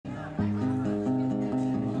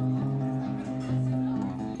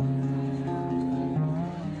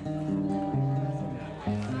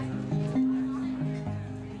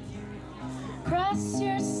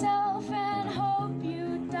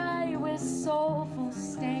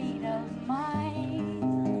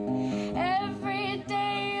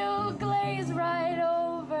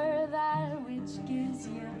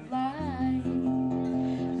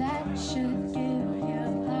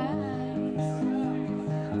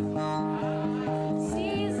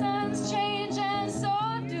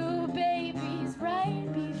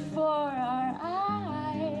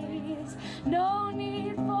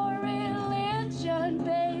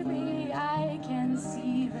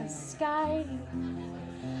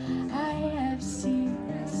I have seen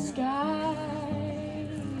the sky.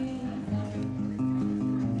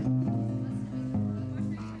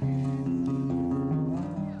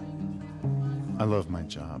 I love my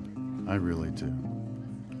job. I really do.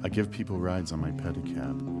 I give people rides on my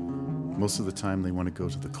pedicab. Most of the time they want to go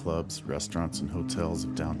to the clubs, restaurants, and hotels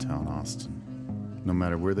of downtown Austin. No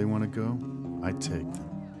matter where they want to go, I take them.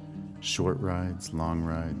 Short rides, long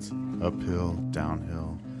rides, uphill,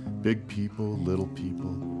 downhill, big people, little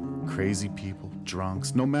people, crazy people,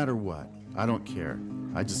 drunks, no matter what. I don't care.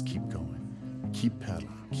 I just keep going. Keep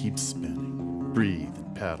pedaling, keep spinning. Breathe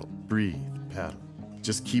and pedal, breathe and pedal.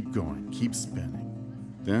 Just keep going, keep spinning.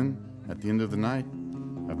 Then, at the end of the night,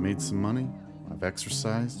 I've made some money, I've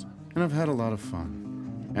exercised, and I've had a lot of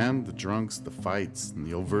fun. And the drunks, the fights, and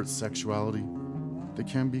the overt sexuality, they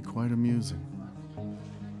can be quite amusing.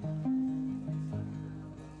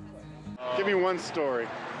 Give me one story.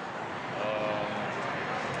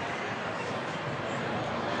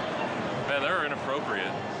 Man, they're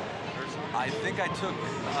inappropriate. I think I took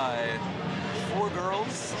 4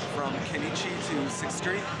 girls from Kenichi to 6th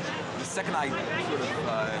Street. The second I sort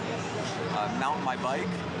of mount my bike,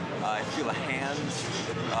 I feel a hand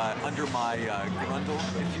under my grundle,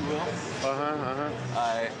 if you will.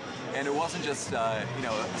 And it wasn't just you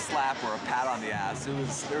know, a slap or a pat on the ass.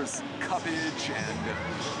 There was cuppage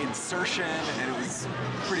and insertion, and it was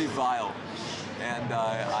pretty vile. And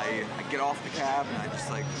I get off the cab and I just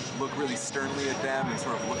like look really sternly at them and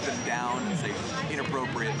sort of look them down and say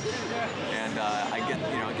inappropriate. And I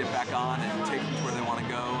get back on and take them to where they want to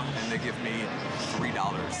go, and they give me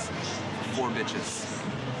 $3 for 4 bitches.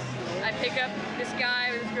 I pick up this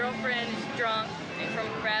guy with his girlfriend, he's drunk, and from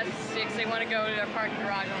Raz 6, they want to go to their parking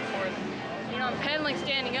garage on 4th. You know, I'm pedaling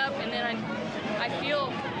standing up, and then I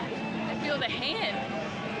feel the hand,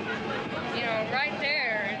 you know, right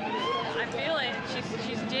there. And I feel it.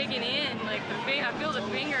 She's digging in, like I feel the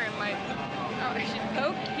finger in my. Oh, she's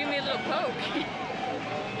give me a little poke.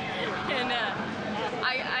 And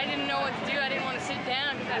I didn't know what to do. I didn't want to sit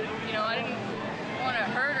down because I didn't want to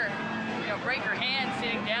hurt her. Break her hand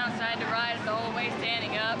sitting down, so I had to ride it the whole way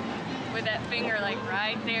standing up with that finger like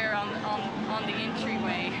right there on the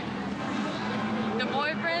entryway. The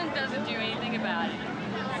boyfriend doesn't do anything about it.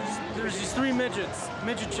 There's these 3 midget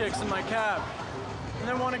chicks in my cab, and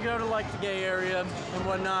they want to go to like the gay area and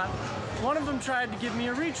whatnot. One of them tried to give me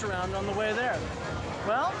a reach around on the way there.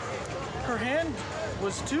 Well, her hand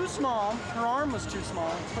was too small, her arm was too small,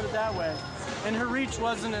 let's put it that way, and her reach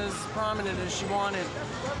wasn't as prominent as she wanted.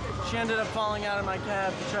 She ended up falling out of my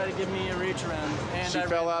cab to try to give me a reach around. And she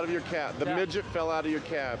fell out of your cab. The midget fell out of your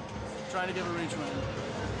cab. Trying to give a reach around.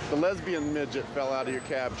 The lesbian midget fell out of your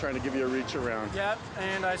cab trying to give you a reach around. Yep,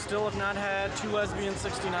 and I still have not had 2 lesbian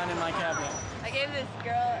 69 in my cab yet. I gave this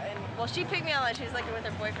girl, and well, she picked me on lunch. She was like with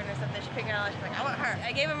her boyfriend or something. She picked me on lunch. She's like, I want her.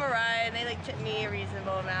 I gave him a ride, and they like tipped me a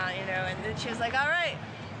reasonable amount, you know. And then she was like, all right.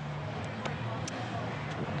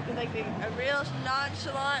 With like a real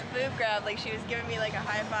nonchalant boob grab, like she was giving me like a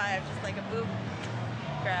high five, just like a boob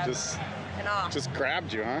grab. And off. Just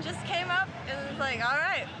grabbed you, huh? Just came up and was like, all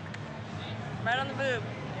right, right on the boob.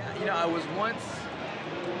 Yeah, you know, I was once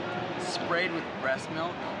sprayed with breast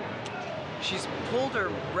milk. She's pulled her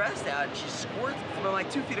breast out and she squirts from like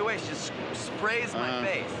 2 feet away. She just sprays my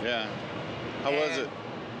face. Yeah. How was it?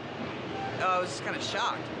 I was just kind of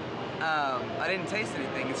shocked. I didn't taste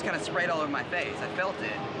anything. It's kind of sprayed all over my face. I felt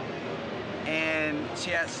it. And she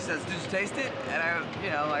says, did you taste it? And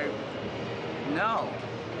I no.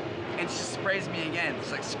 And she sprays me again.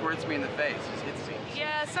 Just like squirts me in the face. Just hits me.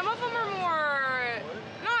 Yeah, some of them are more,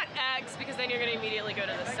 not X, because then you're going to immediately go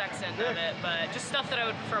to the sex end of it, but just stuff that I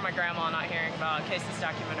would prefer my grandma not hearing about in case this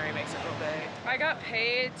documentary makes it real big. I got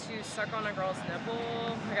paid to suck on a girl's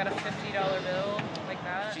nipple. I got a $50 bill, like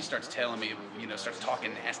that. She starts telling me, starts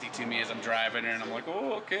talking nasty to me as I'm driving her, and I'm like,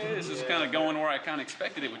 oh, okay, this is kind of going where I kind of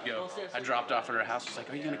expected it would go. I dropped off at her house. She's like,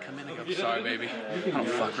 are you going to come in? I go, sorry, baby. I don't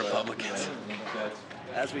fuck Republicans.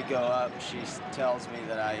 As we go up, she tells me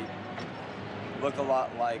that I look a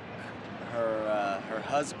lot like her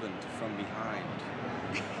husband from behind.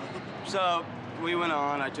 So we went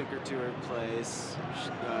on. I took her to her place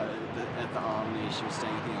at the Omni. She was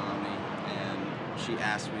staying at the Omni, and she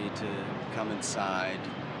asked me to come inside.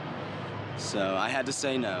 So I had to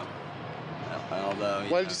say no. Although,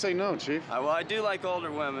 why did you say no, Chief? Well, I do like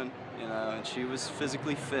older women, and she was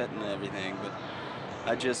physically fit and everything, but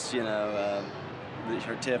I just,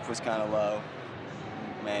 her tip was kind of low,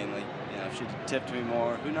 mainly. If she tipped me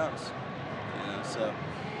more, who knows? So.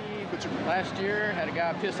 Last year, had a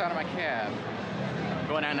guy piss out of my cab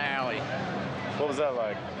going down the alley. What was that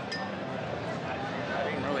like?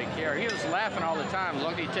 didn't really care. He was laughing all the time as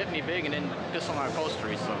long as he tipped me big and didn't piss on my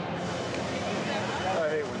upholstery, so. I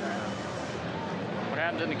hate when that happens. What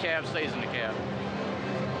happens in the cab stays in the cab.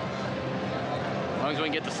 As long as we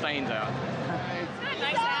can get the stains out.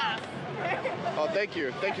 Nice ass. Oh, thank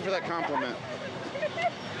you. Thank you for that compliment.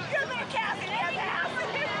 You're a little Cassie, nice ass.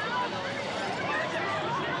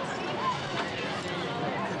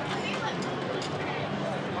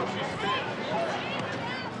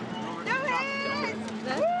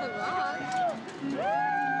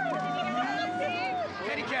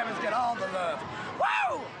 Pedicabbers get all the love.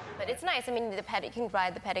 Woo! But it's nice. I mean, you can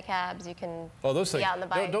ride the pedicabs. You can those be things, out on the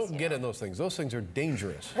bikes. don't get in those things. Those things are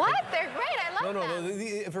dangerous. What? They're great. I love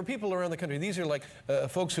them. No. For people around the country, these are like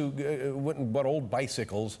folks who went and bought old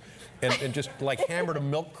bicycles and just like hammered a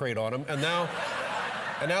milk crate on them, and now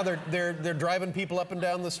they're driving people up and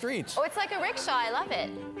down the streets. Oh, it's like a rickshaw. I love it.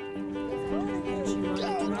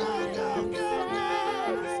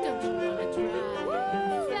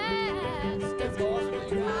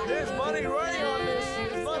 There's money running on this.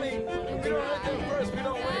 There's money. We don't let them first. We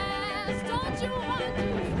don't win. Don't you want to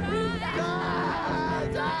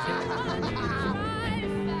drive?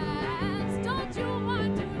 Don't you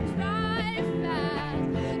want to drive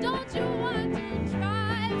fast? Don't you want to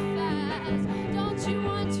drive fast? Don't you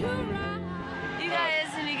want to ride? You guys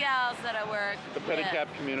and you gals that I work The pedicab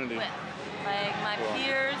community. with, like my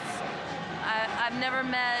peers, I've never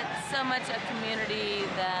met so much a community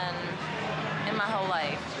than in my whole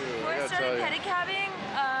life. Before I started pedicabbing,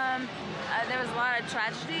 there was a lot of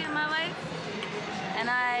tragedy in my life, and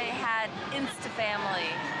I had insta-family,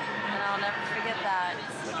 and I'll never forget that.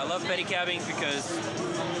 I love pedicabbing because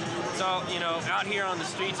it's all, out here on the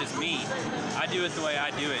streets, it's me. I do it the way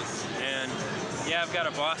I do it, and yeah, I've got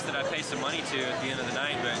a boss that I pay some money to at the end of the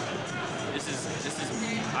night, but this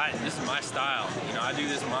is my style. I do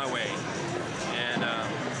this my way, and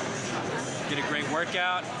get a great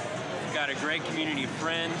workout. Got a great community of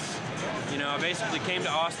friends. I basically came to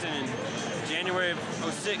Austin in January of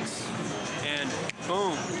 '06, and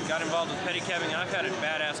boom, got involved with pedicabbing, and I've had a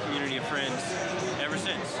badass community of friends ever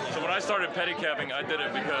since. So when I started pedicabbing, I did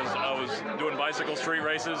it because I was doing bicycle street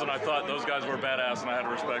races, and I thought those guys were badass, and I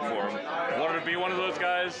had respect for them. Wanted to be one of those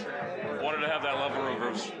guys, wanted to have that level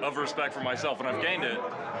of respect for myself, and I've gained it.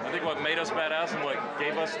 I think what made us badass and what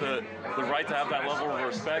gave us the right to have that level of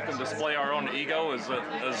respect and display our own ego as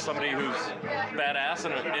somebody who's badass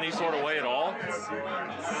in any sort of way at all.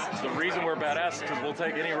 The reason we're badass is because we'll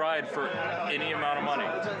take any ride for any amount of money.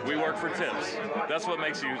 We work for tips. That's what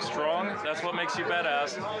makes you strong. That's what makes you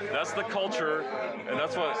badass. That's the culture, and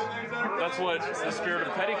that's what the spirit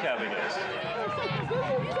of pedicabbing is.